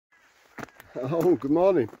Oh, good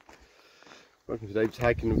morning. Welcome to Dave's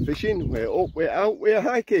Hiking and Fishing. We're up, we're out, we're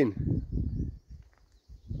hiking.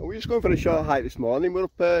 Well, we're just going for a short hike this morning. We're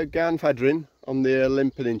up Garn Fadryn on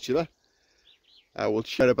the Peninsula. We'll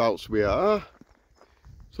share abouts we are.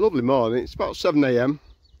 It's a lovely morning. It's about 7 AM.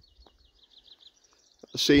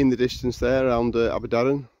 I see in the distance there around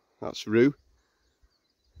Aberdaron. That's Rue.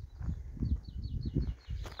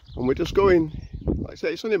 And we're just going, like I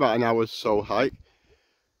say, it's only about an hour's so hike.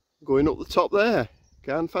 Going up the top there,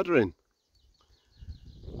 Garn Fadryn.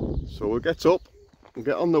 So we'll get up and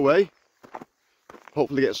get on the way.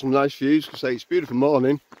 Hopefully get some nice views, because it's a beautiful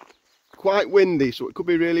morning. Quite windy, so it could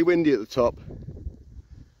be really windy at the top.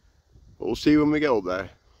 But we'll see when we get up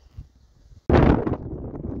there.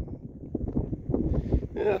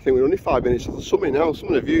 Yeah, I think we're only 5 minutes off the summit now. Some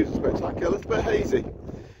of the views are spectacular, a little bit hazy. I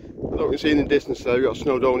don't know if you can see in the distance there, we've got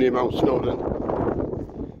Snowdonia, Mount Snowdon.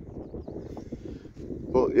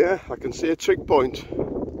 But yeah, I can see a trig point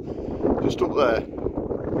just up there.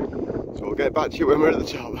 So we'll get back to you when we're at the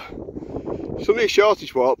top. It's only a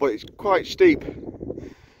shortish walk, but it's quite steep.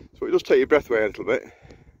 So it does take your breath away a little bit.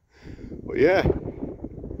 But yeah.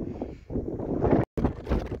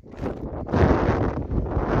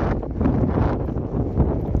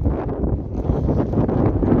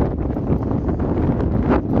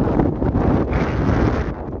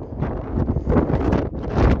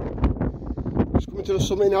 To the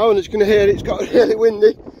summit now, and it's going to hear it's got really windy.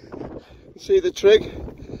 You can see the trig.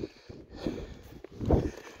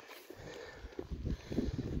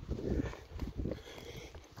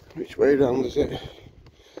 Which way round is it?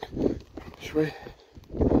 Which way?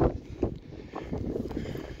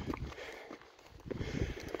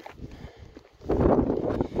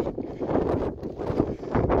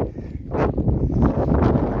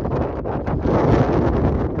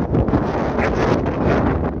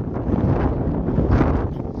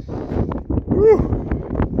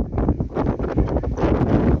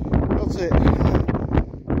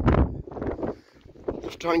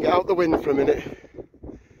 Try and get out the wind for a minute.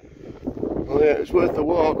 Oh yeah, it's worth the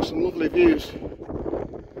walk, some lovely views.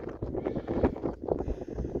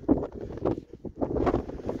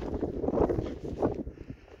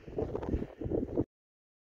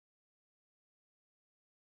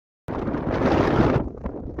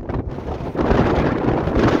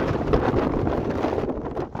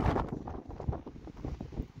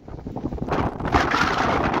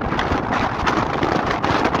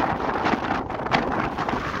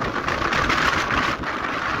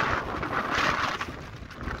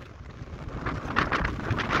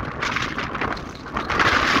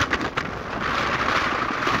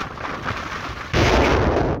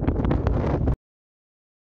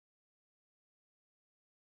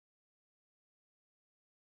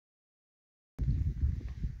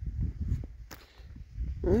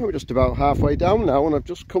 We're just about halfway down now, and I've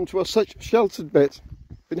just come to a sheltered bit.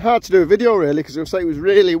 Been hard to do a video really, because I say it was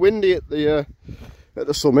really windy at the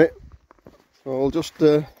summit. So I'll just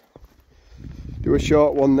do a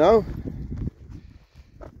short one now.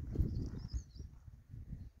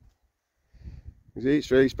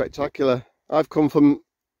 It's really spectacular. I've come from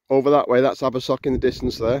over that way. That's Abersock in the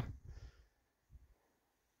distance there.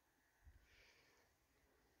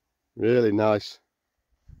 Really nice.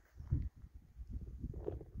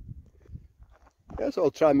 Yeah, so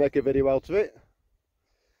I'll try and make a video out of it.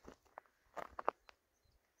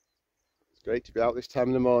 It's great to be out this time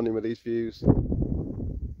in the morning with these views.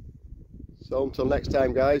 So until next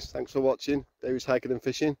time guys, thanks for watching. Dave's Hiking and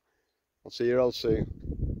Fishing. I'll see you all soon.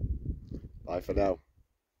 Bye for now.